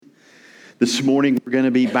This morning, we're going to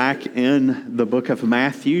be back in the book of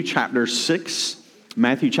Matthew, chapter 6.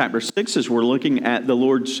 Matthew chapter 6, as we're looking at the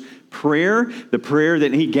Lord's Prayer, the prayer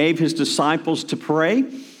that he gave his disciples to pray.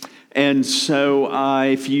 And so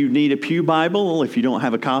if you need a pew Bible, if you don't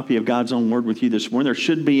have a copy of God's own word with you this morning, there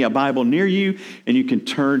should be a Bible near you, and you can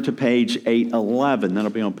turn to page 811. That'll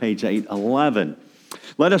be on page 811.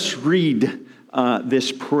 Let us read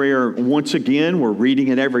this prayer once again. We're reading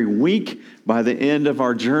it every week. By the end of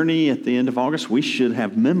our journey at the end of August, we should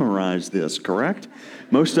have memorized this, correct?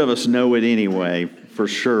 Most of us know it anyway, for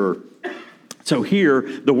sure. So here,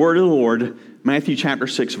 the word of the Lord, Matthew chapter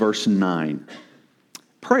 6, verse 9.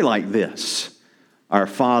 Pray like this: Our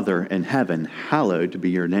Father in heaven, hallowed be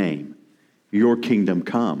your name. Your kingdom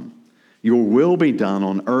come. Your will be done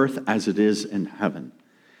on earth as it is in heaven.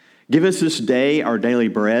 Give us this day our daily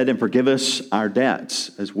bread, and forgive us our debts,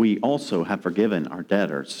 as we also have forgiven our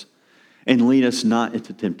debtors. And lead us not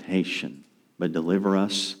into temptation, but deliver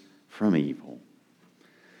us from evil.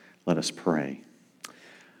 Let us pray.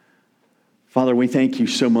 Father, we thank you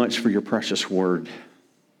so much for your precious word.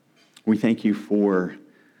 We thank you for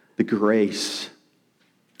the grace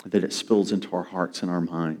that it spills into our hearts and our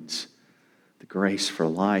minds, the grace for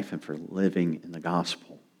life and for living in the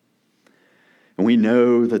gospel. And we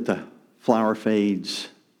know that the flower fades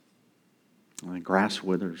and the grass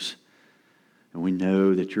withers, and we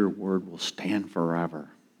know that your word will stand forever.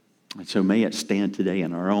 And so may it stand today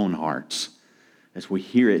in our own hearts as we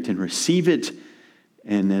hear it and receive it,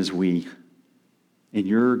 and as we, in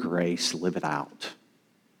your grace, live it out.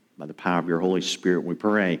 By the power of your Holy Spirit, we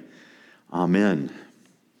pray. Amen.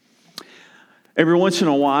 Every once in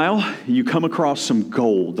a while, you come across some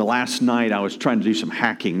gold. The last night, I was trying to do some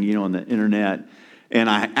hacking, on the internet, and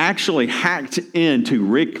I actually hacked into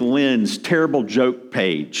Rick Lynn's terrible joke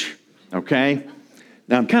page, okay?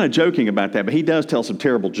 Now, I'm kind of joking about that, but he does tell some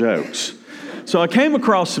terrible jokes. So I came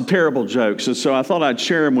across some terrible jokes, and so I thought I'd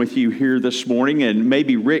share them with you here this morning, and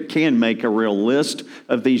maybe Rick can make a real list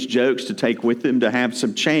of these jokes to take with him to have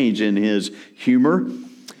some change in his humor.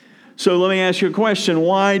 So let me ask you a question.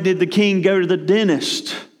 Why did the king go to the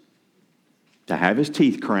dentist? To have his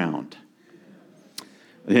teeth crowned.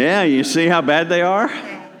 Yeah, you see how bad they are?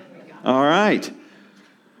 All right.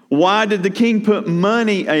 Why did the king put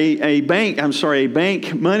a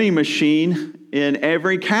bank money machine in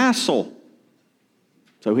every castle?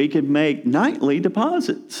 So he could make nightly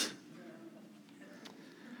deposits.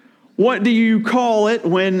 What do you call it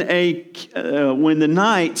when the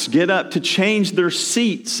knights get up to change their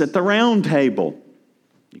seats at the round table?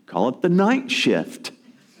 You call it the night shift.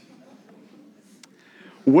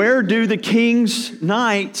 Where do the king's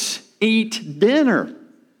knights eat dinner?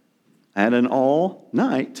 At an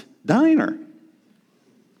all-night diner.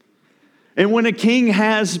 And when a king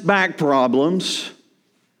has back problems,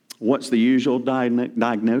 what's the usual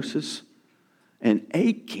diagnosis? An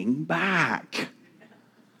aching back.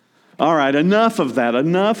 All right, enough of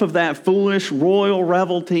that foolish royal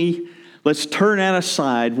revelry. Let's turn that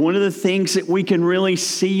aside. One of the things that we can really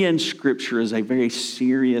see in Scripture is a very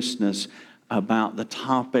seriousness about the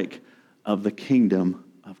topic of the kingdom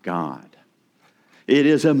of God. It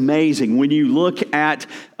is amazing. When you look at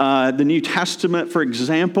the New Testament, for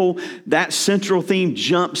example, that central theme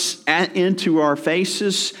jumps into our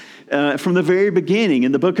faces from the very beginning.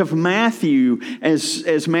 In the book of Matthew,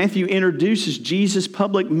 as Matthew introduces Jesus'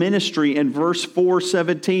 public ministry in verse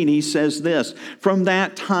 4:17, he says this: From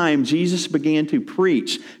that time, Jesus began to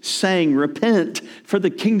preach, saying, Repent, for the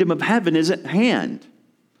kingdom of heaven is at hand.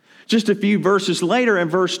 Just a few verses later, in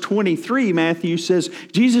verse 23, Matthew says,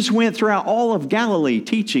 Jesus went throughout all of Galilee,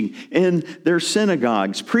 teaching in their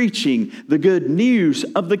synagogues, preaching the good news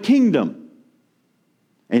of the kingdom,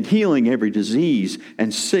 and healing every disease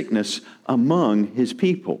and sickness among his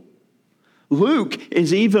people. Luke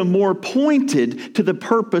is even more pointed to the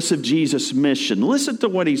purpose of Jesus' mission. Listen to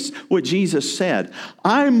what Jesus said.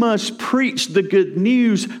 I must preach the good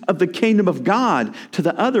news of the kingdom of God to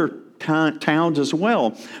the other towns as well,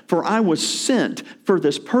 for I was sent for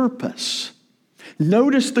this purpose.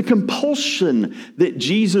 Notice the compulsion that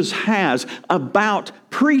Jesus has about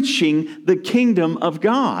preaching the kingdom of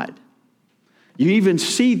God. You even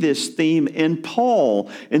see this theme in Paul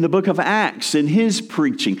in the book of Acts in his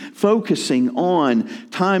preaching, focusing on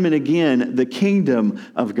time and again the kingdom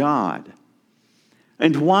of God.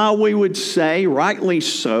 And while we would say, rightly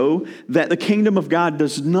so, that the kingdom of God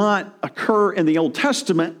does not occur in the Old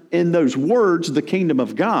Testament in those words, the kingdom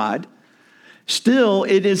of God, still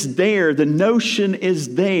it is there. The notion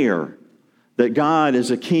is there that God is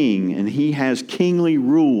a king and he has kingly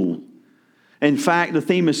rule. In fact, the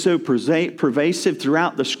theme is so pervasive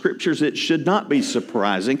throughout the scriptures, it should not be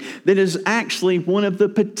surprising that it is actually one of the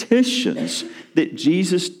petitions that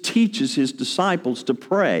Jesus teaches his disciples to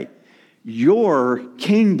pray. Your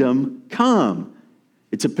kingdom come.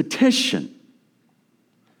 It's a petition.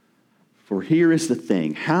 For here is the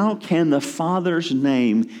thing. How can the Father's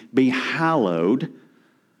name be hallowed?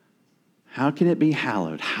 How can it be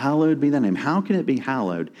hallowed? Hallowed be the name. How can it be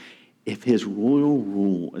hallowed if his royal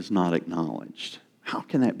rule is not acknowledged? How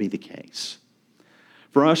can that be the case?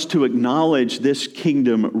 For us to acknowledge this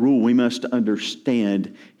kingdom rule, we must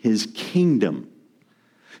understand his kingdom.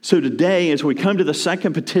 So today, as we come to the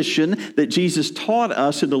second petition that Jesus taught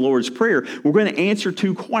us in the Lord's Prayer, we're going to answer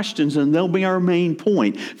two questions, and they'll be our main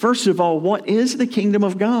point. First of all, what is the kingdom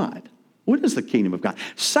of God? What is the kingdom of God?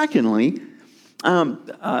 Secondly,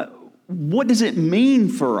 what does it mean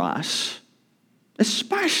for us,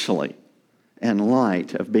 especially in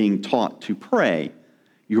light of being taught to pray,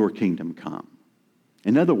 your kingdom come?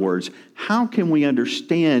 In other words, how can we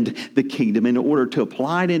understand the kingdom in order to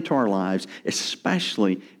apply it into our lives,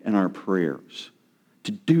 especially in our prayers?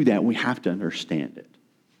 To do that, we have to understand it.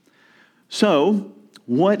 So,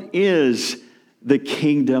 what is the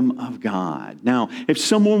kingdom of God? Now, if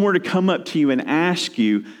someone were to come up to you and ask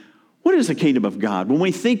you, what is the kingdom of God? When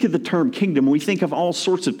we think of the term kingdom, we think of all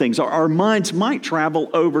sorts of things. Our minds might travel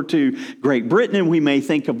over to Great Britain, and we may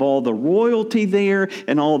think of all the royalty there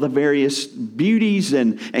and all the various beauties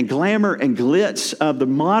and glamour and glitz of the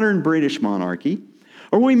modern British monarchy.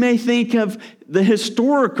 Or we may think of the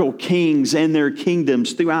historical kings and their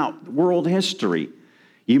kingdoms throughout world history.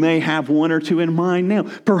 You may have one or two in mind now.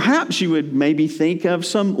 Perhaps you would maybe think of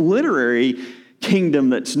some literary kingdom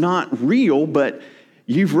that's not real, but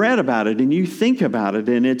you've read about it and you think about it,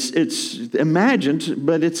 and it's imagined,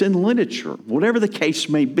 but it's in literature. Whatever the case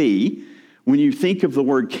may be, when you think of the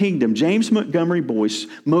word kingdom, James Montgomery Boyce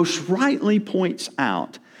most rightly points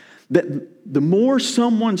out that the more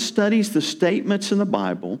someone studies the statements in the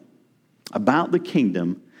Bible about the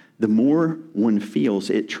kingdom, the more one feels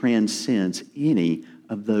it transcends any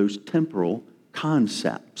of those temporal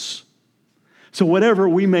concepts. So whatever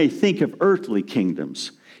we may think of earthly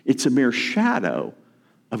kingdoms, it's a mere shadow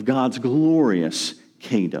of God's glorious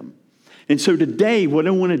kingdom. And so today, what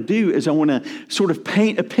I want to do is I want to sort of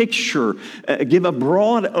paint a picture, give a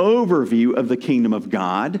broad overview of the kingdom of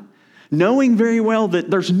God, knowing very well that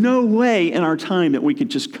there's no way in our time that we could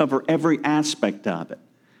just cover every aspect of it.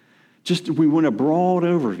 We want a broad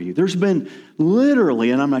overview. There's been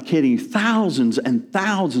literally, and I'm not kidding, thousands and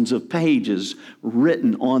thousands of pages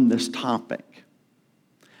written on this topic.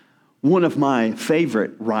 One of my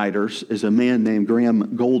favorite writers is a man named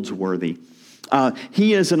Graham Goldsworthy.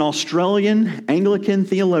 He is an Australian Anglican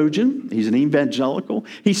theologian. He's an evangelical.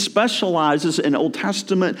 He specializes in Old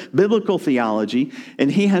Testament biblical theology,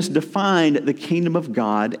 and he has defined the kingdom of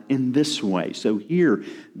God in this way. So here,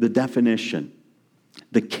 the definition.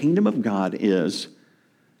 The kingdom of God is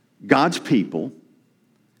God's people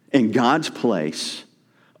in God's place,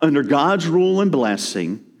 under God's rule and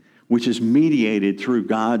blessing, which is mediated through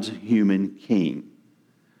God's human king.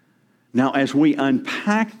 Now, as we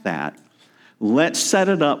unpack that, let's set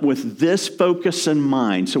it up with this focus in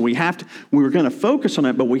mind. So we're going to focus on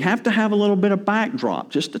it, but we have to have a little bit of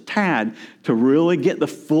backdrop, just a tad, to really get the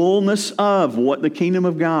fullness of what the kingdom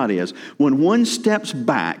of God is. When one steps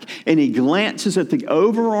back and he glances at the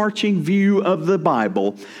overarching view of the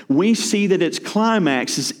Bible, we see that its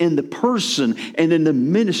climax is in the person and in the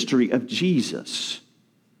ministry of Jesus.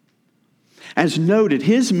 As noted,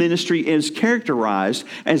 his ministry is characterized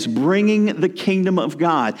as bringing the kingdom of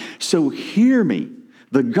God. So hear me.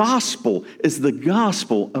 The gospel is the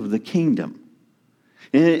gospel of the kingdom.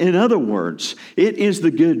 In other words, it is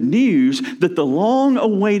the good news that the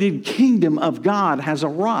long-awaited kingdom of God has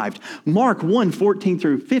arrived. Mark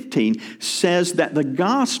 1:14-15 says that the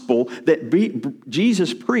gospel that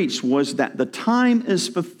Jesus preached was that the time is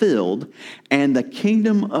fulfilled and the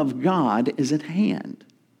kingdom of God is at hand.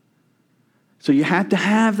 So you have to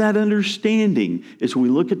have that understanding as we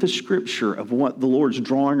look at the scripture of what the Lord's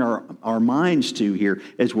drawing our minds to here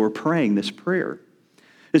as we're praying this prayer.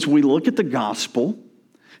 As we look at the gospel,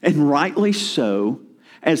 and rightly so,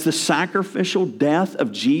 as the sacrificial death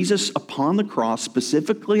of Jesus upon the cross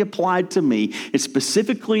specifically applied to me, it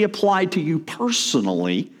specifically applied to you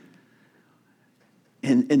personally,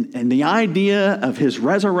 and the idea of his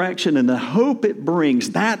resurrection and the hope it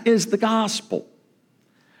brings, that is the gospel.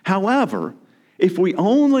 However, if we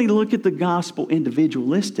only look at the gospel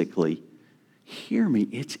individualistically, hear me,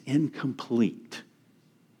 it's incomplete.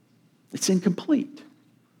 It's incomplete.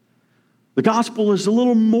 The gospel is a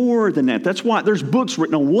little more than that. That's why there's books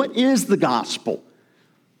written on what is the gospel.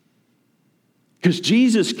 Because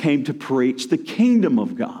Jesus came to preach the kingdom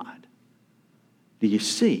of God. Do you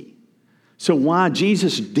see? So why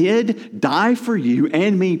Jesus did die for you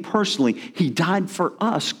and me personally, he died for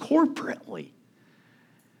us corporately.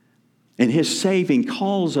 And his saving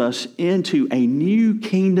calls us into a new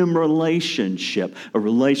kingdom relationship, a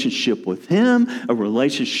relationship with him, a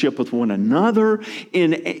relationship with one another,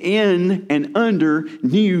 in and under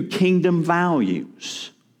new kingdom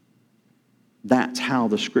values. That's how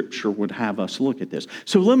the scripture would have us look at this.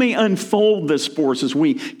 So let me unfold this for us as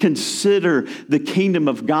we consider the kingdom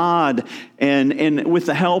of God, and with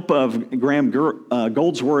the help of Graham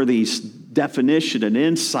Goldsworthy's definition and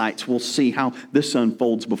insights, we'll see how this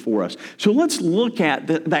unfolds before us. So let's look at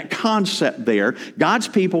that concept there. God's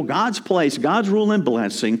people, God's place, God's rule and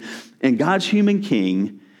blessing, and God's human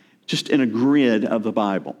king, just in a grid of the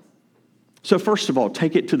Bible. So first of all,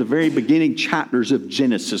 take it to the very beginning chapters of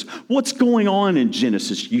Genesis. What's going on in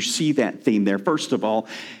Genesis? You see that theme there. First of all,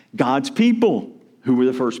 God's people. Who were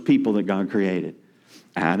the first people that God created?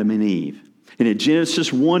 Adam and Eve. And in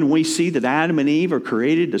Genesis 1, we see that Adam and Eve are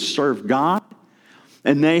created to serve God.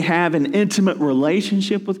 And they have an intimate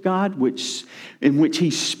relationship with God, in which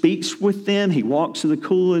he speaks with them. He walks in the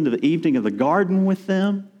cool into the evening of the garden with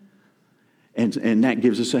them. And that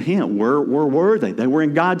gives us a hint. Where were they? They were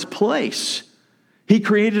in God's place. He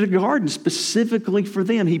created a garden specifically for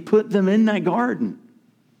them. He put them in that garden.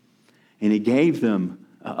 And he gave them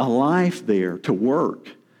a life there to work.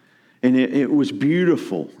 And it was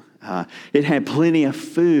beautiful. It had plenty of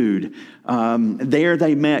food. There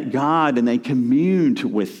they met God and they communed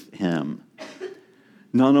with him.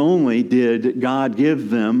 Not only did God give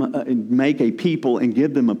them, make a people and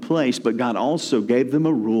give them a place, but God also gave them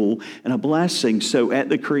a rule and a blessing. So at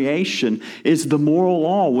the creation is the moral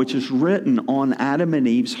law, which is written on Adam and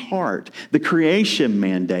Eve's heart, the creation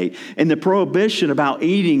mandate, and the prohibition about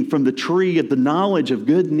eating from the tree of the knowledge of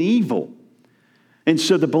good and evil. And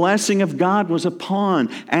so the blessing of God was upon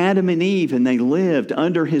Adam and Eve, and they lived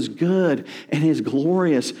under his good and his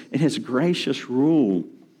glorious and his gracious rule.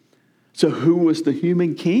 So who was the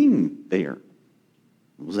human king there?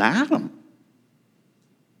 It was Adam.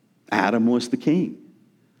 Adam was the king.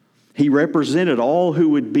 He represented all who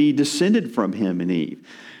would be descended from him and Eve.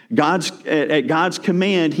 At God's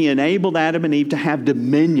command, he enabled Adam and Eve to have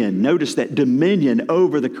dominion. Notice that dominion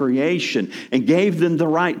over the creation, and gave them the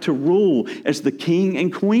right to rule as the king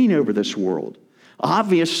and queen over this world.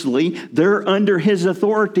 Obviously, they're under his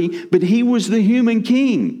authority, but he was the human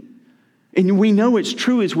king. And we know it's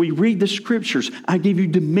true as we read the scriptures. I give you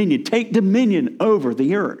dominion. Take dominion over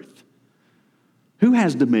the earth. Who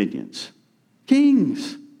has dominions?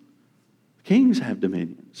 Kings. Kings have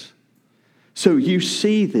dominions. So you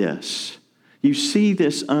see this. You see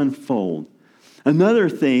this unfold. Another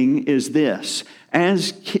thing is this.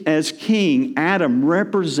 As king, Adam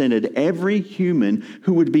represented every human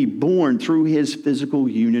who would be born through his physical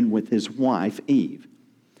union with his wife, Eve.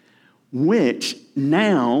 Which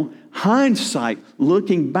now, hindsight,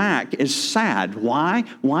 looking back, is sad. Why?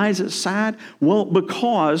 Why is it sad? Well,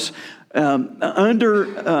 because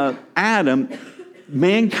under Adam,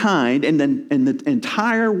 mankind and the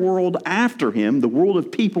entire world after him, the world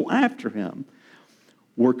of people after him,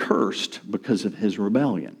 were cursed because of his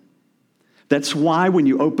rebellion. That's why when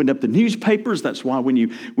you open up the newspapers, that's why when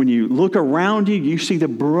you look around you, you see the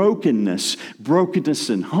brokenness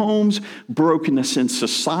in homes, brokenness in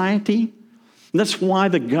society. And that's why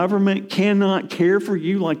the government cannot care for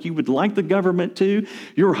you like you would like the government to.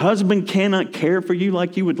 Your husband cannot care for you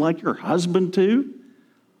like you would like your husband to.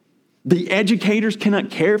 The educators cannot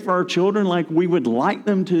care for our children like we would like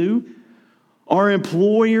them to. Our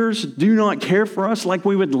employers do not care for us like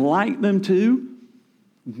we would like them to.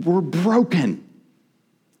 We're broken.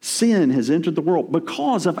 Sin has entered the world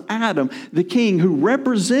because of Adam, the king, who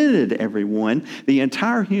represented everyone. The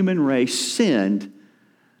entire human race sinned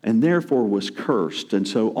and therefore was cursed. And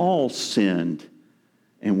so all sinned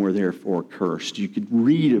and were therefore cursed. You could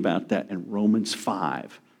read about that in Romans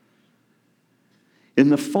 5. In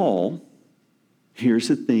the fall, here's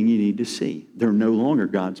the thing you need to see. They're no longer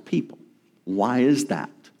God's people. Why is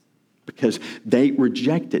that? Because they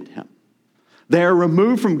rejected him. They're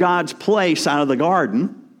removed from God's place out of the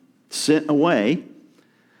garden, sent away.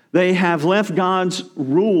 They have left God's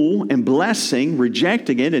rule and blessing,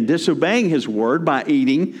 rejecting it and disobeying his word by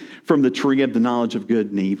eating from the tree of the knowledge of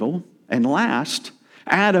good and evil. And last,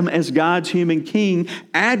 Adam, as God's human king,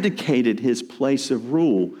 abdicated his place of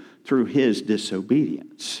rule through his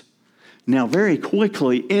disobedience. Now, very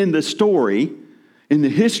quickly in the story, In the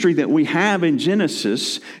history that we have in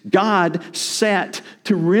Genesis, God set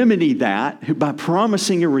to remedy that by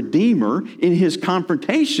promising a redeemer in his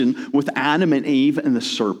confrontation with Adam and Eve and the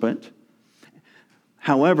serpent.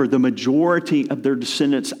 However, the majority of their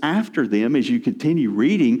descendants after them, as you continue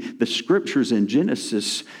reading the scriptures in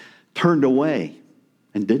Genesis, turned away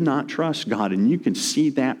and did not trust God. And you can see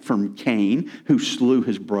that from Cain, who slew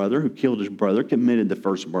his brother, who killed his brother, committed the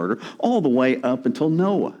first murder, all the way up until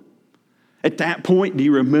Noah. At that point, do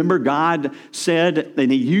you remember God said,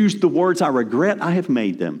 and he used the words, "I regret I have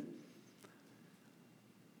made them."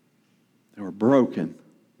 They were broken.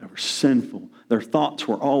 They were sinful. Their thoughts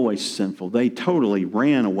were always sinful. They totally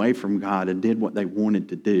ran away from God and did what they wanted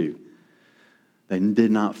to do. They did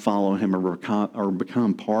not follow him or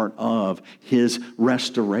become part of his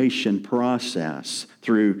restoration process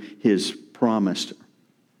through his promised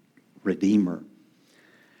Redeemer.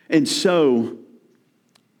 And so,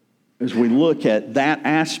 as we look at that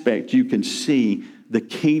aspect, you can see the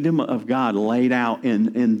kingdom of God laid out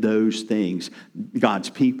in those things. God's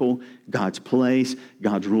people, God's place,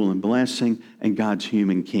 God's rule and blessing, and God's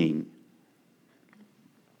human king.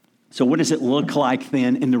 So what does it look like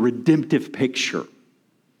then in the redemptive picture?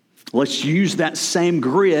 Let's use that same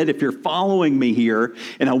grid if you're following me here.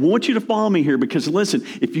 And I want you to follow me here because, listen,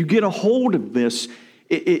 if you get a hold of this,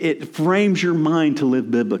 it frames your mind to live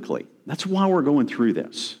biblically. That's why we're going through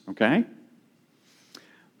this, okay?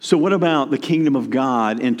 So what about the kingdom of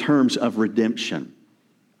God in terms of redemption?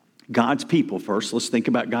 God's people first. Let's think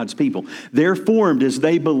about God's people. They're formed as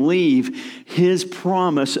they believe his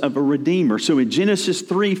promise of a redeemer. So in Genesis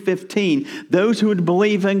 3:15, those who would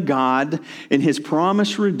believe in God and his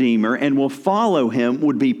promised redeemer and will follow him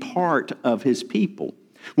would be part of his people.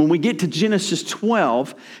 When we get to Genesis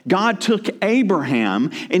 12, God took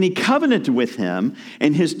Abraham and he covenanted with him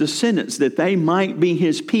and his descendants that they might be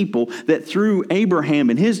his people, that through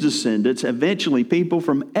Abraham and his descendants, eventually people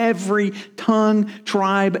from every tongue,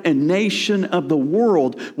 tribe, and nation of the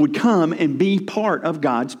world would come and be part of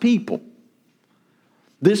God's people.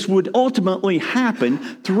 This would ultimately happen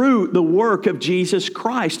through the work of Jesus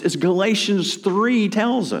Christ, as Galatians 3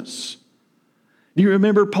 tells us. Do you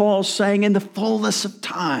remember Paul saying, "In the fullness of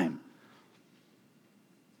time"?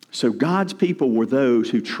 So God's people were those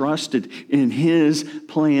who trusted in his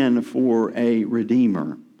plan for a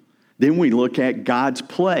redeemer. Then we look at God's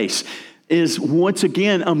place is once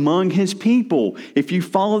again among his people. If you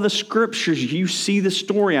follow the scriptures, you see the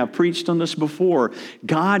story. I've preached on this before.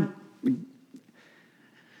 God,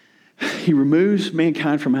 he removes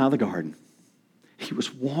mankind from out of the garden. He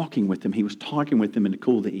was walking with them. He was talking with them in the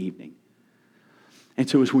cool of the evening. And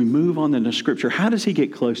so as we move on in the scripture, how does he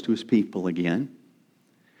get close to his people again?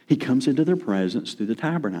 He comes into their presence through the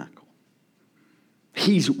tabernacle.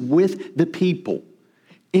 He's with the people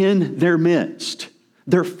in their midst.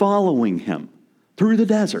 They're following him through the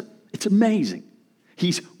desert. It's amazing.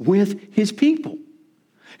 He's with his people.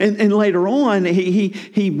 And later on,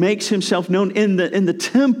 he makes himself known in the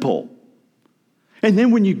temple. And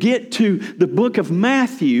then when you get to the book of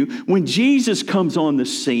Matthew, when Jesus comes on the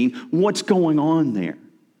scene, what's going on there?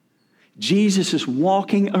 Jesus is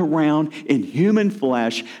walking around in human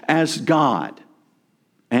flesh as God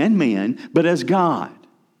and man, but as God.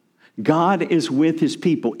 God is with his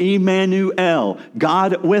people. Emmanuel,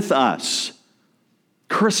 God with us.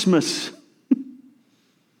 Christmas.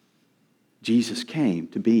 Jesus came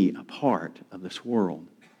to be a part of this world,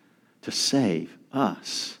 to save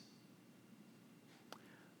us.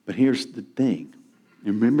 But here's the thing.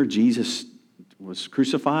 Remember, Jesus was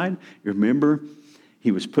crucified. You remember,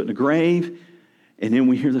 he was put in a grave. And then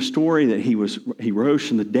we hear the story that he rose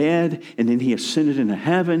from the dead, and then he ascended into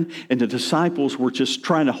heaven, and the disciples were just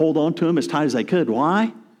trying to hold on to him as tight as they could.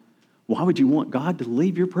 Why? Why would you want God to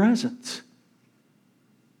leave your presence?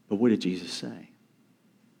 But what did Jesus say?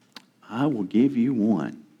 I will give you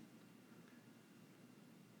one.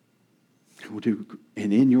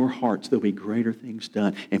 And in your hearts there'll be greater things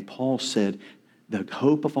done. And Paul said, the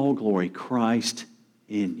hope of all glory, Christ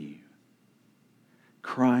in you.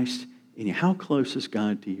 Christ in you. How close is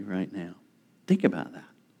God to you right now? Think about that.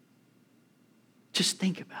 Just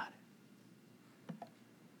think about it.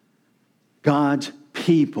 God's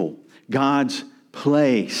people, God's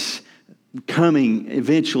place, coming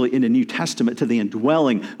eventually in the New Testament to the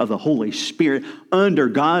indwelling of the Holy Spirit under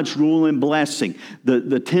God's rule and blessing.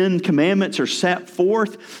 The 10 Commandments are set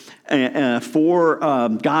forth for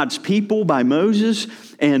God's people by Moses.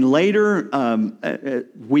 And later,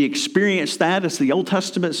 we experience that, as the Old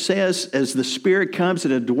Testament says, as the Spirit comes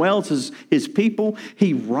and indwells his people,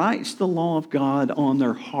 he writes the law of God on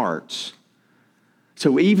their hearts.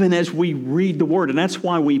 So even as we read the Word, and that's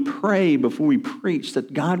why we pray before we preach,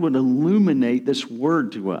 that God would illuminate this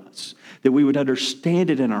Word to us, that we would understand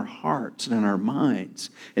it in our hearts and in our minds,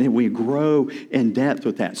 and that we grow in depth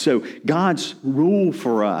with that. So God's rule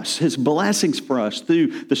for us, His blessings for us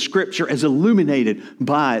through the Scripture as illuminated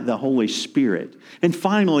by the Holy Spirit. And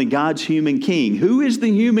finally, God's human king. Who is the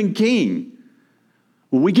human king?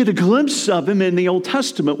 Well, we get a glimpse of him in the Old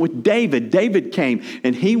Testament with David. David came,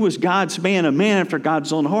 and he was God's man, a man after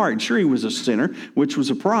God's own heart. Sure, he was a sinner, which was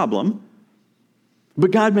a problem.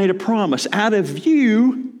 But God made a promise. Out of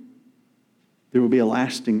you, there will be a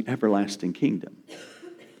lasting, everlasting kingdom.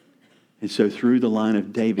 And so through the line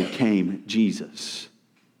of David came Jesus,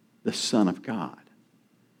 the Son of God.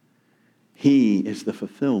 He is the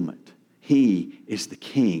fulfillment. He is the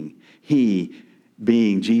king. He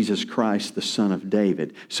being Jesus Christ, the Son of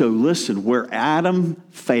David. So listen, where Adam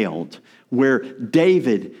failed, where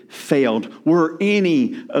David failed, where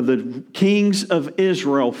any of the kings of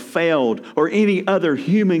Israel failed, or any other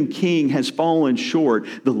human king has fallen short,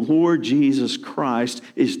 the Lord Jesus Christ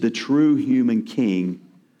is the true human king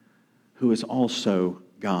who is also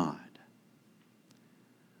God.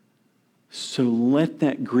 So let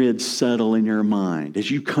that grid settle in your mind.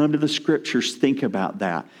 As you come to the Scriptures, think about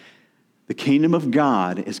that. The kingdom of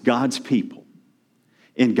God is God's people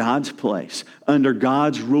in God's place, under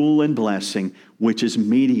God's rule and blessing, which is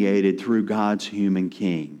mediated through God's human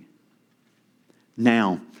king.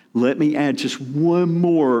 Now, let me add just one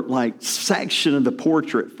more section of the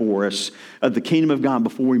portrait for us of the kingdom of God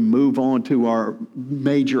before we move on to our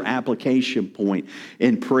major application point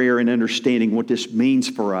in prayer and understanding what this means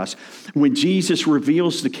for us. When Jesus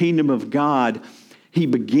reveals the kingdom of God, it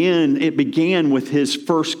began with his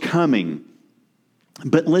first coming.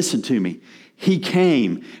 But listen to me. He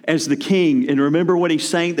came as the king. And remember what he's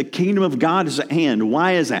saying? The kingdom of God is at hand.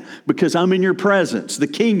 Why is that? Because I'm in your presence. The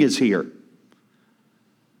king is here.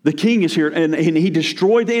 The king is here. And he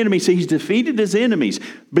destroyed the enemy. So he's defeated his enemies.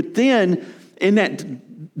 But then in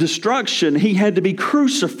that destruction, he had to be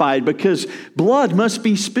crucified because blood must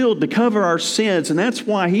be spilled to cover our sins. And that's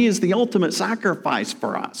why he is the ultimate sacrifice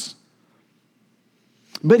for us.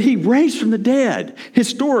 But he raised from the dead,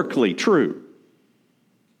 historically true.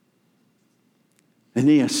 And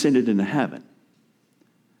he ascended into heaven.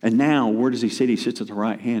 And now, where does he sit? He sits at the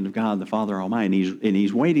right hand of God, the Father Almighty, and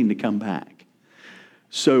he's waiting to come back.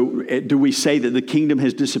 So do we say that the kingdom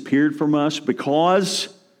has disappeared from us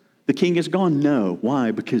because the king is gone? No.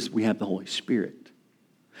 Why? Because we have the Holy Spirit.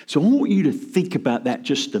 So I want you to think about that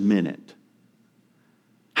just a minute.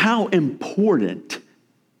 How important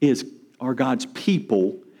are God's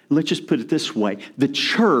people? Let's just put it this way. The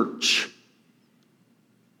church,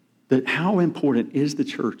 how important is the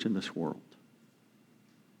church in this world?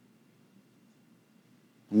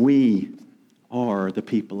 We are the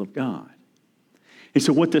people of God. And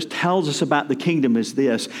so what this tells us about the kingdom is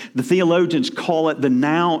this. The theologians call it the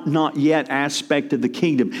now, not yet aspect of the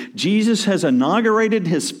kingdom. Jesus has inaugurated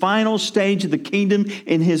his final stage of the kingdom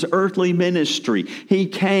in his earthly ministry. He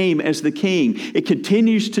came as the king. It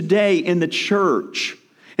continues today in the church.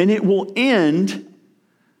 And it will end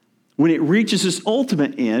when it reaches its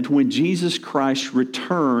ultimate end, when Jesus Christ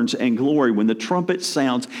returns in glory. When the trumpet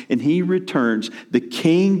sounds and he returns, the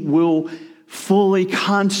king will fully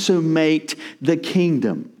consummate the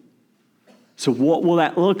kingdom. So what will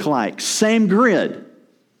that look like? Same grid.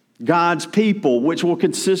 God's people, which will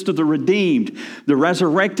consist of the redeemed, the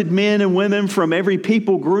resurrected men and women from every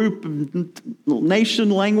people, group, nation,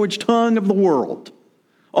 language, tongue of the world.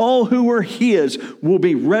 All who are his will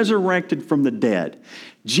be resurrected from the dead.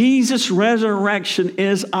 Jesus' resurrection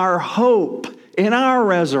is our hope in our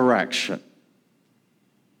resurrection.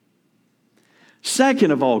 Second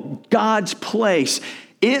of all, God's place.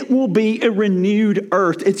 It will be a renewed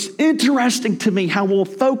earth. It's interesting to me how we'll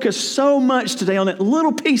focus so much today on that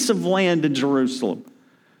little piece of land in Jerusalem,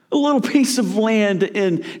 a little piece of land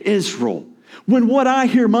in Israel, when what I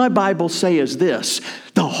hear my Bible say is this: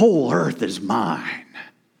 the whole earth is mine.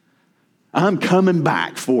 I'm coming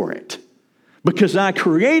back for it because I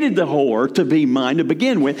created the whole earth to be mine to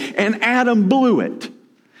begin with, and Adam blew it.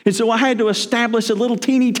 And so I had to establish a little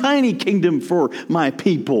teeny tiny kingdom for my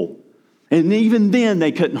people. And even then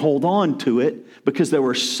they couldn't hold on to it because they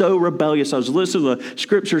were so rebellious. I was listening to the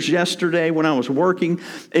scriptures yesterday when I was working,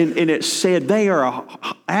 and it said they are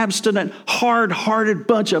an obstinate, hard-hearted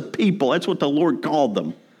bunch of people. That's what the Lord called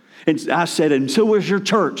them. And I said, and so is your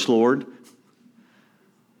church, Lord.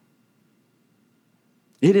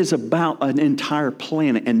 It is about an entire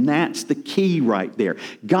planet, and that's the key right there.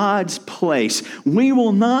 God's place. We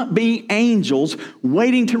will not be angels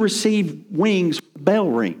waiting to receive wings with bell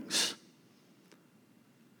rings.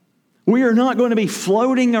 We are not going to be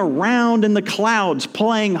floating around in the clouds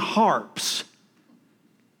playing harps.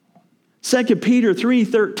 2 Peter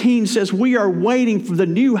 3:13 says we are waiting for the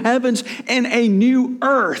new heavens and a new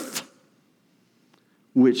earth,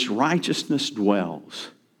 which righteousness dwells.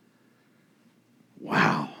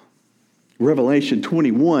 Wow. Revelation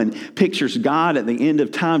 21 pictures God at the end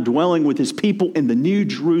of time dwelling with his people in the new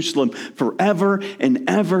Jerusalem forever and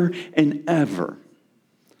ever and ever.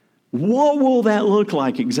 What will that look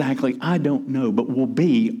like exactly? I don't know, but we'll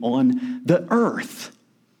be on the earth.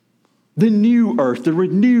 The new earth, the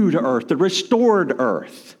renewed earth, the restored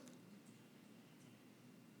earth.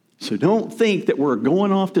 So don't think that we're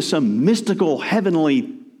going off to some mystical,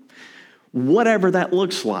 heavenly, whatever that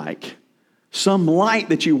looks like. Some light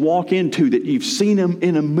that you walk into that you've seen them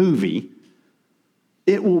in a movie.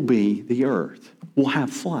 It will be the earth. We'll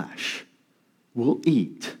have flesh. We'll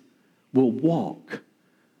eat. We'll walk.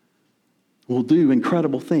 We'll do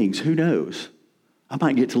incredible things. Who knows? I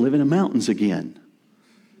might get to live in the mountains again.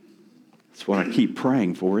 That's what I keep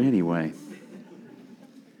praying for anyway.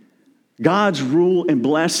 God's rule and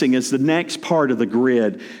blessing is the next part of the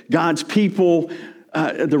grid. God's people,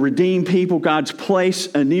 the redeemed people, God's place,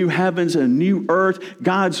 a new heavens, a new earth.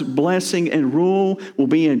 God's blessing and rule will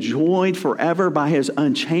be enjoyed forever by his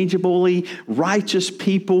unchangeably righteous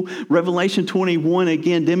people. Revelation 21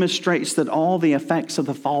 again demonstrates that all the effects of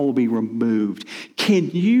the fall will be removed. Can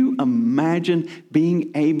you imagine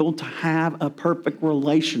being able to have a perfect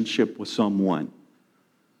relationship with someone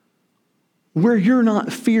where you're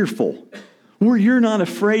not fearful, where you're not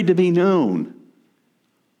afraid to be known,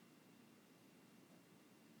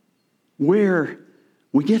 where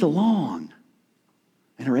we get along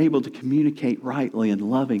and are able to communicate rightly and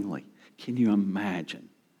lovingly? Can you imagine?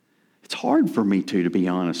 It's hard for me to be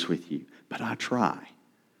honest with you, but I try.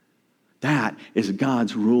 That is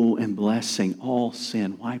God's rule and blessing, all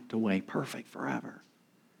sin wiped away, perfect forever.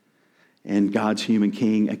 And God's human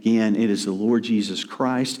king, again, it is the Lord Jesus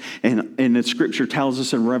Christ. And the scripture tells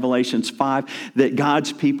us in Revelation 5 that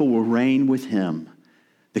God's people will reign with him.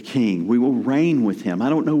 The king. We will reign with him. I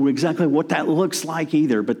don't know exactly what that looks like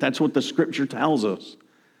either, but that's what the scripture tells us.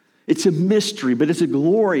 It's a mystery, but it's a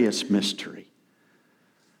glorious mystery.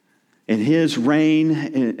 In his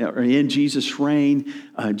reign, or in Jesus' reign,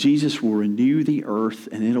 Jesus will renew the earth,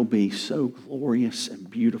 and it'll be so glorious and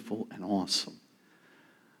beautiful and awesome.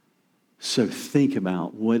 So think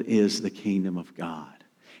about what is the kingdom of God.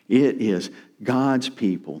 It is God's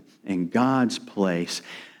people and God's place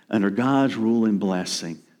under God's rule and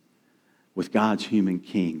blessing with God's human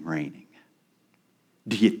king reigning.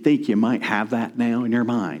 Do you think you might have that now in your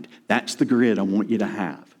mind? That's the grid I want you to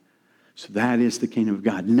have. So that is the kingdom of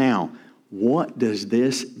God. Now, what does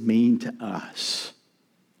this mean to us?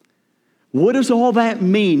 What does all that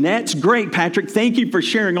mean? That's great, Patrick. Thank you for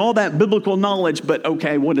sharing all that biblical knowledge. But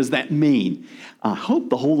okay, what does that mean? I hope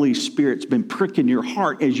the Holy Spirit's been pricking your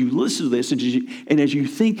heart as you listen to this and as you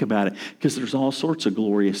think about it, because there's all sorts of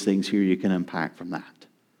glorious things here you can unpack from that.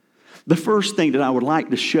 The first thing that I would like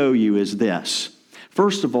to show you is this.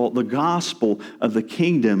 First of all, the gospel of the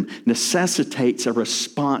kingdom necessitates a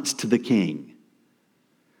response to the king.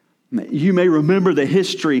 You may remember the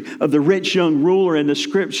history of the rich young ruler in the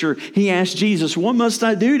scripture. He asked Jesus, "What must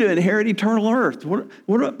I do to inherit eternal earth?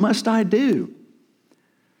 What must I do?"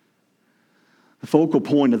 The focal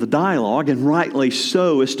point of the dialogue, and rightly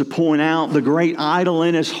so, is to point out the great idol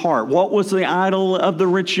in his heart. What was the idol of the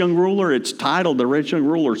rich young ruler? It's titled The Rich Young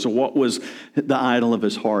Ruler. So what was the idol of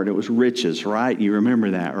his heart? It was riches, right? You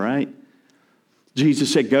remember that, right?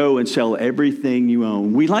 Jesus said, "Go and sell everything you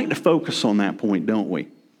own." We like to focus on that point, don't we?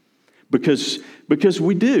 Because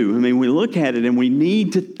we do. I mean, we look at it and we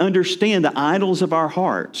need to understand the idols of our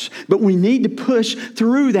hearts. But we need to push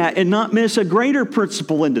through that and not miss a greater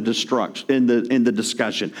principle in the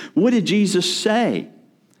discussion. What did Jesus say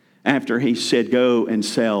after he said, "Go and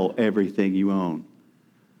sell everything you own"?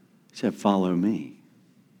 He said, "Follow me.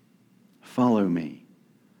 Follow me."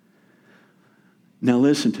 Now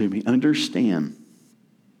listen to me. Understand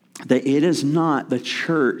that it is not the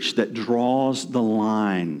church that draws the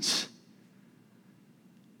lines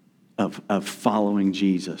of following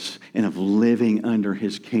Jesus and of living under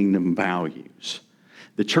his kingdom values.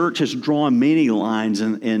 The church has drawn many lines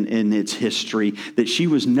in its history that she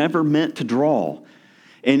was never meant to draw.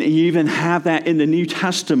 And you even have that in the New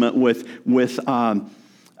Testament with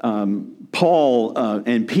Paul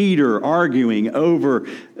and Peter arguing over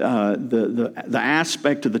the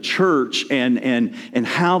aspect of the church and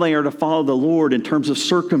how they are to follow the Lord in terms of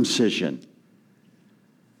circumcision.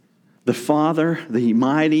 The Father, the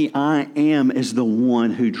mighty I Am, is the one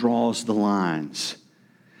who draws the lines.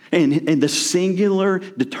 And the singular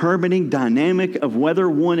determining dynamic of whether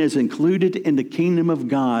one is included in the kingdom of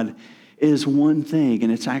God is one thing,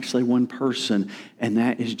 and it's actually one person, and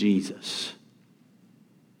that is Jesus.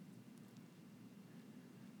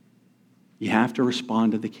 You have to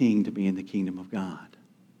respond to the King to be in the kingdom of God.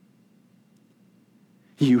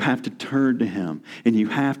 You have to turn to him, and you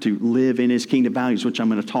have to live in his kingdom values, which I'm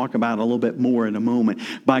going to talk about a little bit more in a moment.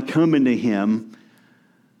 By coming to him,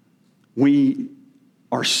 we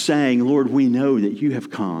are saying, Lord, we know that you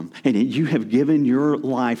have come and that you have given your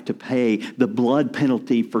life to pay the blood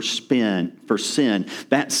penalty for sin.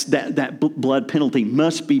 That blood penalty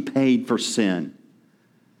must be paid for sin.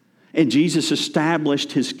 And Jesus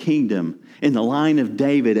established his kingdom in the line of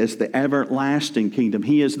David as the everlasting kingdom.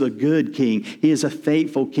 He is the good king. He is a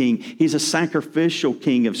faithful king. He's a sacrificial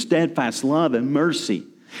king of steadfast love and mercy.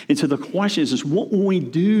 And so the question is what will we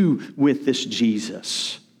do with this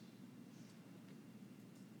Jesus?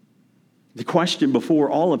 The question before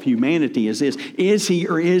all of humanity is this: is he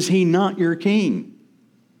or is he not your king?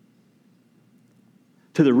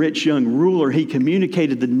 To the rich young ruler, he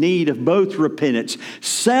communicated the need of both repentance.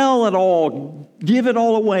 Sell it all, give it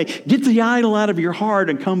all away. Get the idol out of your heart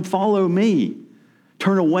and come follow me.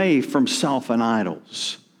 Turn away from self and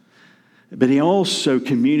idols. But he also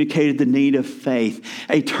communicated the need of faith,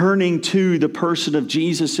 a turning to the person of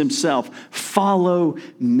Jesus himself. Follow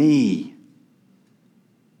me.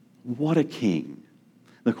 What a king.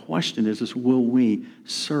 The question is will we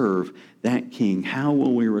serve that king? How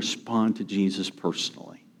will we respond to Jesus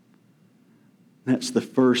personally? That's the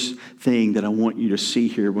first thing that I want you to see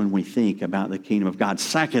here when we think about the kingdom of God.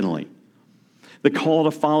 Secondly, the call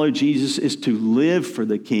to follow Jesus is to live for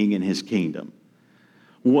the king and his kingdom.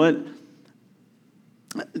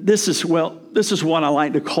 This is what I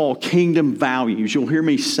like to call kingdom values. You'll hear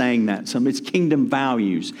me saying that some. It's kingdom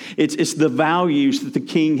values. It's the values that the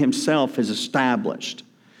king himself has established.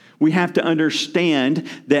 We have to understand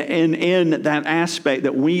that in that aspect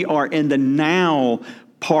that we are in the now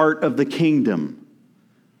part of the kingdom.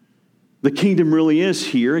 The kingdom really is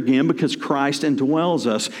here, again, because Christ indwells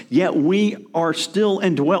us. Yet we are still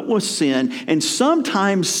indwelt with sin, and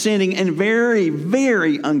sometimes sinning in very,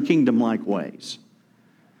 very unkingdom-like ways.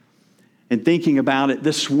 And thinking about it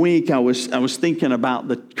this week, I was thinking about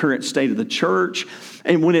the current state of the church.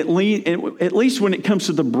 And at least when it comes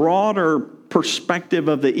to the broader perspective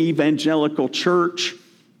of the evangelical church,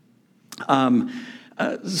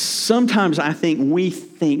 sometimes I think we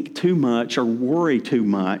think too much or worry too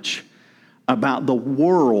much about the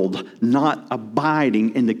world not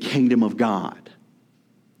abiding in the kingdom of God.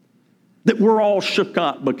 That we're all shook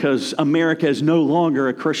up because America is no longer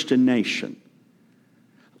a Christian nation.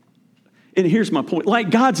 And here's my point. Like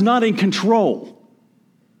God's not in control.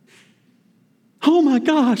 Oh my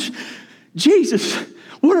gosh, Jesus,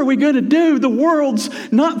 what are we going to do? The world's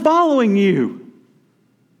not following you.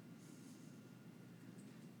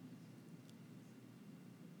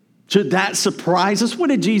 Should that surprise us? What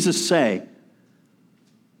did Jesus say?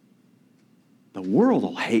 The world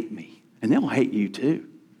will hate me, and they'll hate you too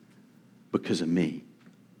because of me.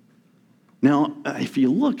 Now, if you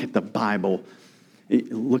look at the Bible,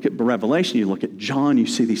 look at Revelation, you look at John, you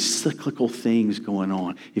see these cyclical things going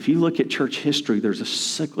on. If you look at church history, there's a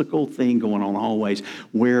cyclical thing going on always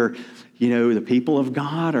where, the people of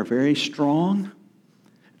God are very strong.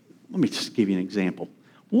 Let me just give you an example.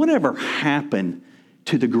 Whatever happened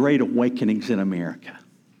to the Great Awakenings in America?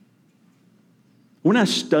 When I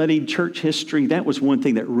studied church history, that was one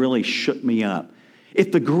thing that really shook me up.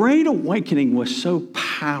 If the Great Awakening was so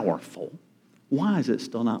powerful, why has it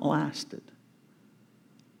still not lasted?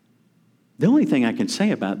 The only thing I can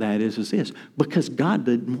say about that is this: because God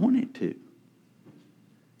didn't want it to.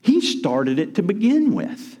 He started it to begin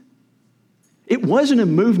with. It wasn't a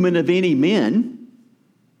movement of any men.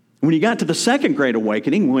 When you got to the Second Great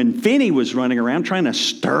Awakening, when Finney was running around trying to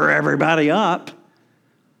stir everybody up,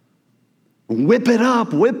 whip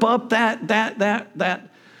up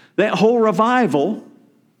that whole revival,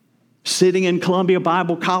 sitting in Columbia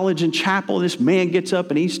Bible College and Chapel, this man gets up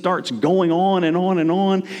and he starts going on and on and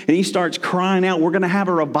on, and he starts crying out, we're going to have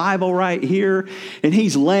a revival right here. And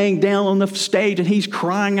he's laying down on the stage and he's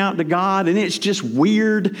crying out to God, and it's just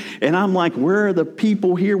weird. And I'm like, where are the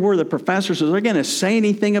people here? Where are the professors? Are they going to say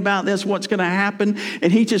anything about this? What's going to happen?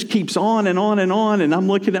 And he just keeps on and on and on. And I'm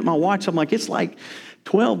looking at my watch. I'm like, it's like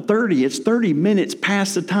 12:30. It's 30 minutes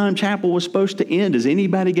past the time chapel was supposed to end. Is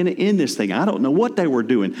anybody going to end this thing? I don't know what they were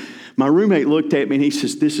doing. My roommate looked at me and he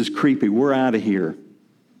says, this is creepy. We're out of here.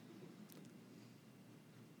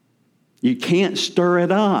 You can't stir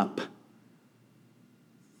it up.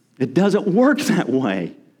 It doesn't work that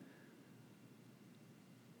way.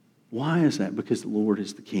 Why is that? Because the Lord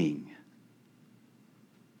is the King.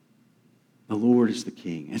 The Lord is the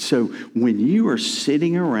King. And so when you are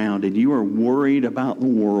sitting around and you are worried about the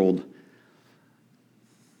world,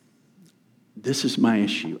 this is my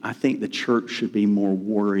issue. I think the church should be more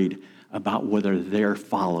worried about whether they're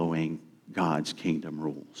following God's kingdom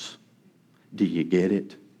rules. Do you get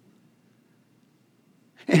it?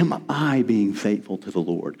 Am I being faithful to the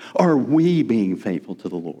Lord? Are we being faithful to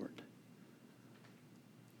the Lord?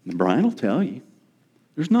 And Brian will tell you,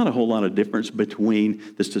 there's not a whole lot of difference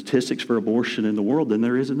between the statistics for abortion in the world than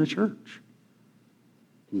there is in the church.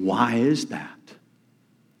 Why is that?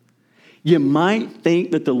 You might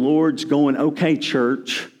think that the Lord's going, okay,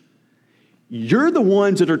 church, you're the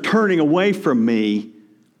ones that are turning away from me,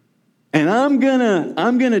 and I'm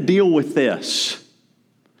gonna deal with this.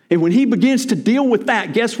 And when he begins to deal with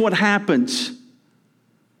that, guess what happens?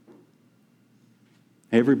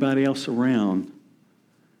 Everybody else around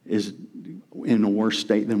is in a worse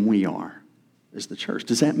state than we are as the church.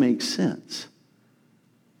 Does that make sense?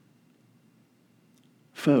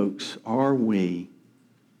 Folks, are we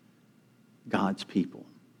God's people?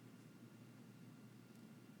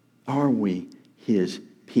 Are we his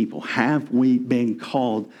people? Have we been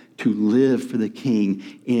called to live for the King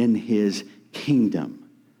in his kingdom?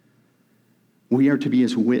 We are to be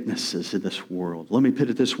his witnesses in this world. Let me put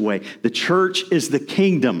it this way. The church is the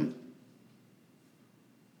kingdom,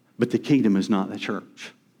 but the kingdom is not the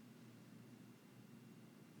church.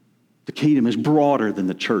 The kingdom is broader than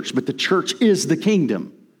the church, but the church is the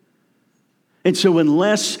kingdom. And so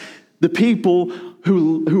unless the people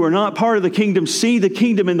who are not part of the kingdom see the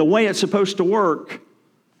kingdom in the way it's supposed to work,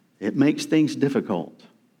 it makes things difficult.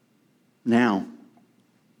 Now,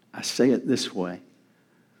 I say it this way.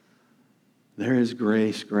 There is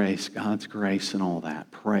grace, God's grace and all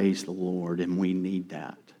that. Praise the Lord, and we need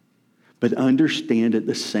that. But understand at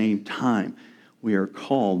the same time, we are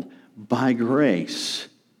called by grace,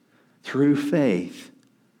 through faith,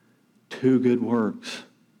 to good works.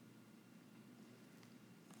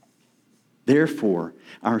 Therefore,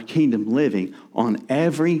 our kingdom living on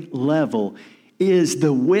every level is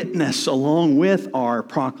the witness along with our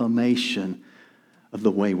proclamation of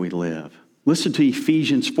the way we live. Listen to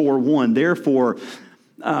Ephesians 4:1. Therefore,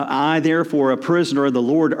 I, a prisoner of the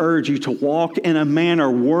Lord, urge you to walk in a manner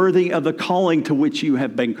worthy of the calling to which you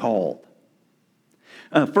have been called.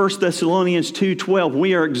 1 Thessalonians 2:12,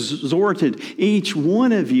 we are exhorted, each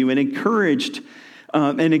one of you, and encourage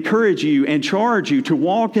you and charge you to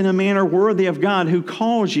walk in a manner worthy of God who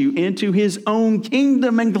calls you into his own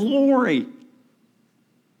kingdom and glory.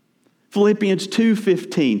 Philippians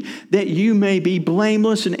 2:15, that you may be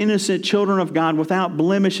blameless and innocent children of God without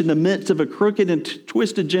blemish in the midst of a crooked and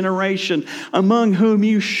twisted generation, among whom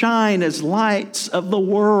you shine as lights of the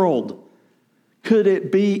world. Could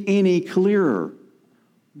it be any clearer?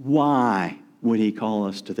 Why would he call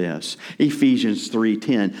us to this? Ephesians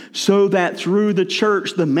 3:10, so that through the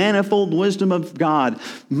church the manifold wisdom of God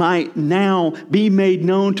might now be made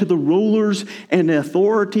known to the rulers and the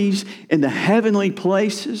authorities in the heavenly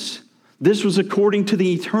places. This was according to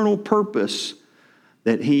the eternal purpose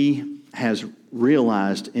that he has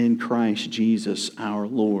realized in Christ Jesus our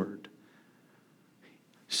Lord.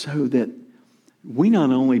 So that we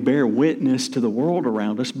not only bear witness to the world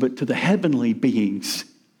around us, but to the heavenly beings.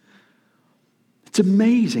 It's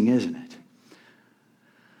amazing, isn't it?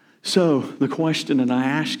 So the question that I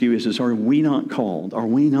ask you is are we not called? Are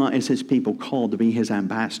we not, as his people, called to be his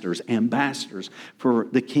ambassadors? Ambassadors for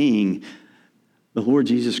the King, the Lord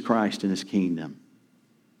Jesus Christ and his kingdom.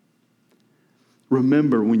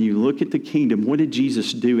 Remember, when you look at the kingdom, what did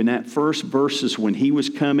Jesus do in that first verses when he was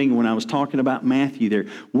coming, when I was talking about Matthew there?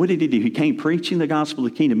 What did he do? He came preaching the gospel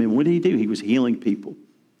of the kingdom. And what did he do? He was healing people.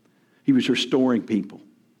 He was restoring people.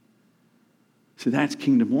 So that's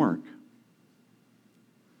kingdom work.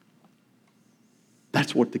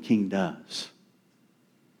 That's what the king does.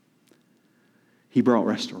 He brought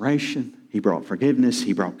restoration. He brought forgiveness.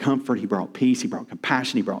 He brought comfort. He brought peace. He brought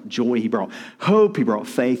compassion. He brought joy. He brought hope. He brought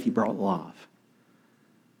faith. He brought love.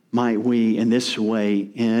 Might we, in this way,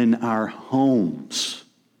 in our homes,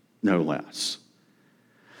 no less,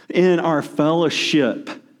 in our fellowship,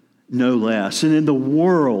 no less, and in the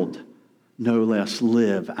world, no less,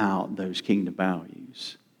 live out those kingdom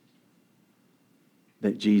values,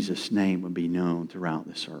 that Jesus' name would be known throughout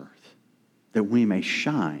this earth, that we may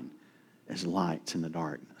shine as lights in the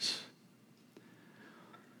darkness.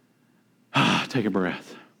 Take a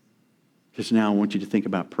breath, because now I want you to think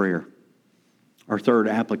about prayer. Our third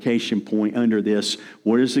application point under this,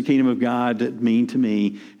 what does the kingdom of God mean to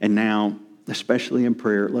me? And now, especially in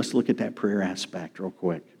prayer, let's look at that prayer aspect real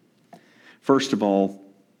quick. First of all,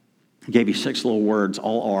 I gave you 6 little words,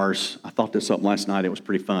 all R's. I thought this up last night. It was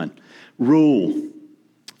pretty fun. Rule.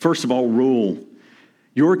 First of all, rule.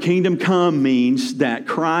 Your kingdom come means that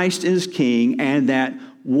Christ is king and that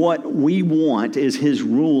what we want is his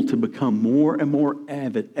rule to become more and more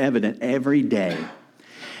evident every day.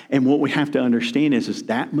 And what we have to understand is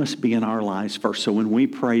that must be in our lives first. So when we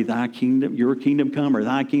pray, thy kingdom, your kingdom come, or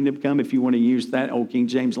thy kingdom come, if you want to use that old King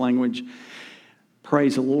James language,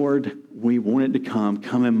 praise the Lord, we want it to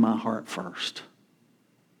come in my heart first.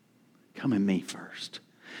 Come in me first.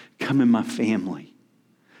 Come in my family.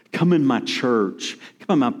 Come in my church.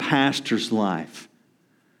 Come in my pastor's life.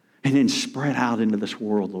 And then spread out into this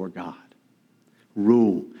world, Lord God.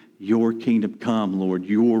 Rule. Your kingdom come, Lord,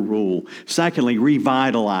 your rule. Secondly,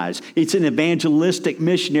 revitalize. It's an evangelistic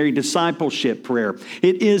missionary discipleship prayer.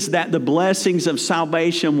 It is that the blessings of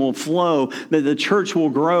salvation will flow, that the church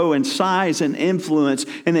will grow in size and influence,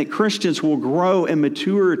 and that Christians will grow in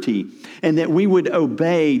maturity, and that we would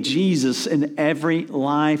obey Jesus in every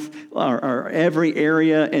life, or every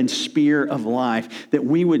area and sphere of life, that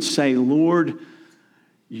we would say, Lord,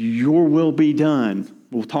 your will be done.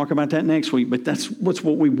 We'll talk about that next week, but that's what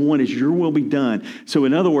we want is your will be done. So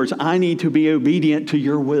in other words, I need to be obedient to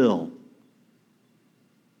your will.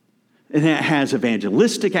 And that has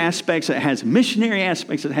evangelistic aspects, it has missionary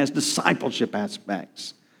aspects, it has discipleship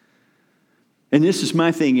aspects. And this is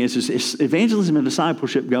my thing is evangelism and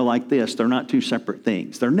discipleship go like this. They're not two separate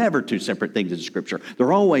things. They're never two separate things in Scripture.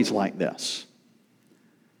 They're always like this.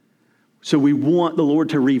 So we want the Lord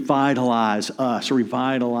to revitalize us,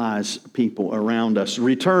 revitalize people around us.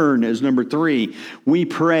 Return is number 3. We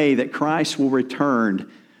pray that Christ will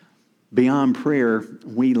return. Beyond prayer,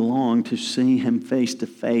 we long to see him face to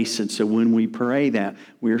face. And so when we pray that,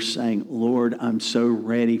 we're saying, Lord, I'm so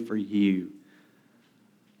ready for you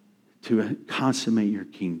to consummate your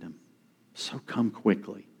kingdom. So come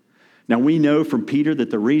quickly. Now we know from Peter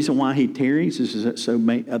that the reason why he tarries is that so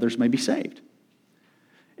others may be saved.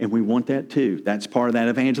 And we want that too. That's part of that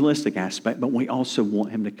evangelistic aspect, but we also want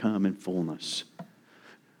him to come in fullness.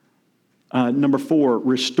 Number 4,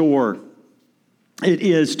 restore. It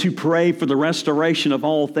is to pray for the restoration of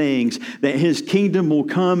all things, that his kingdom will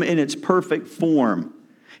come in its perfect form.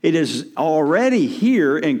 It is already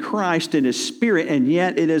here in Christ in his Spirit, and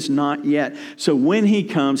yet it is not yet. So when he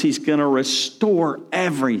comes, he's going to restore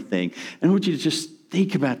everything. And I want you to just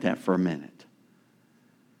think about that for a minute.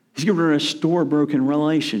 He's going to restore broken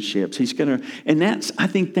relationships. I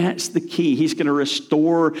think that's the key. He's going to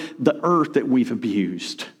restore the earth that we've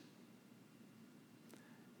abused.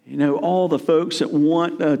 You know, all the folks that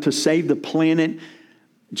want to save the planet,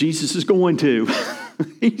 Jesus is going to.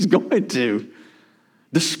 He's going to.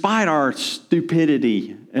 Despite our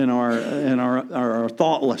stupidity and our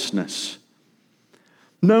thoughtlessness.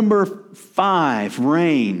 Number 5,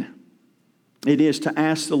 reign. It is to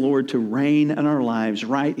ask the Lord to reign in our lives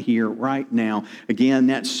right here, right now. Again,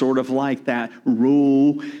 that's sort of like that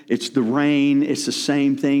rule. It's the reign. It's the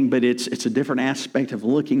same thing, but it's a different aspect of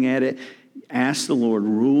looking at it. Ask the Lord,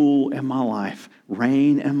 rule in my life,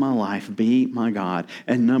 reign in my life, be my God.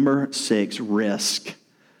 And number 6, risk.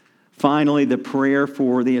 Finally, the prayer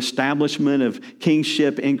for the establishment of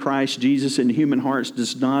kingship in Christ Jesus in human hearts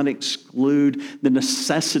does not exclude the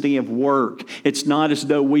necessity of work. It's not as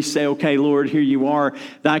though we say, okay, Lord, here you are,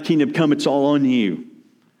 thy kingdom come, it's all on you.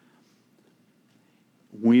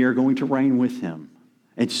 We are going to reign with him.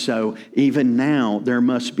 And so even now, there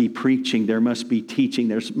must be preaching, there must be teaching,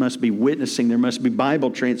 there must be witnessing, there must be Bible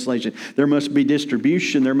translation, there must be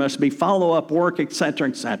distribution, there must be follow-up work, etc.,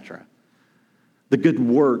 etc. The good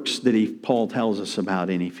works that Paul tells us about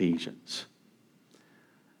in Ephesians.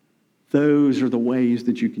 Those are the ways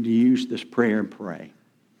that you can use this prayer and pray.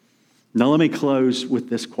 Now let me close with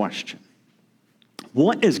this question.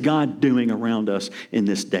 What is God doing around us in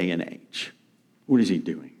this day and age? What is he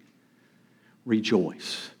doing?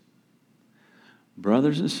 Rejoice.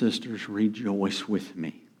 Brothers and sisters, rejoice with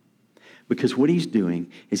me. Because what he's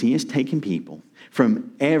doing is he is taking people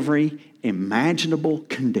from every imaginable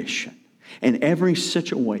condition and every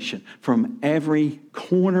situation, from every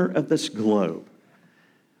corner of this globe.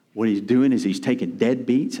 What he's doing is he's taking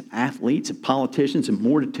deadbeats, athletes, and politicians, and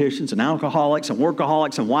morticians, and alcoholics, and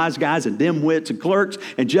workaholics, and wise guys, and dimwits, and clerks,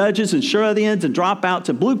 and judges, and shut-ins, and dropouts,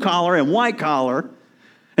 and blue-collar, and white-collar,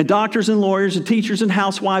 and doctors, and lawyers, and teachers, and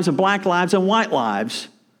housewives, and black lives, and white lives.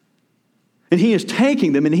 And he is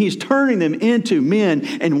taking them and he's turning them into men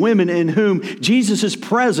and women in whom Jesus is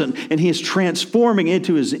present, and he is transforming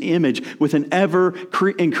into his image with an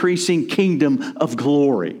ever-increasing kingdom of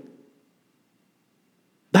glory.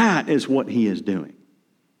 That is what he is doing.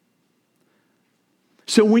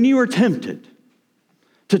 So when you are tempted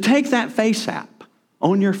to take that Face app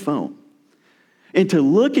on your phone and to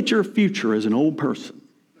look at your future as an old person.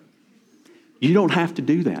 You don't have to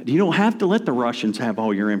do that. You don't have to let the Russians have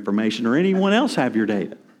all your information or anyone else have your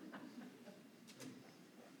data.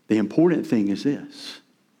 The important thing is this.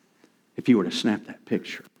 If you were to snap that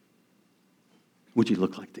picture, would you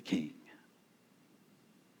look like the king?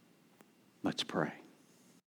 Let's pray.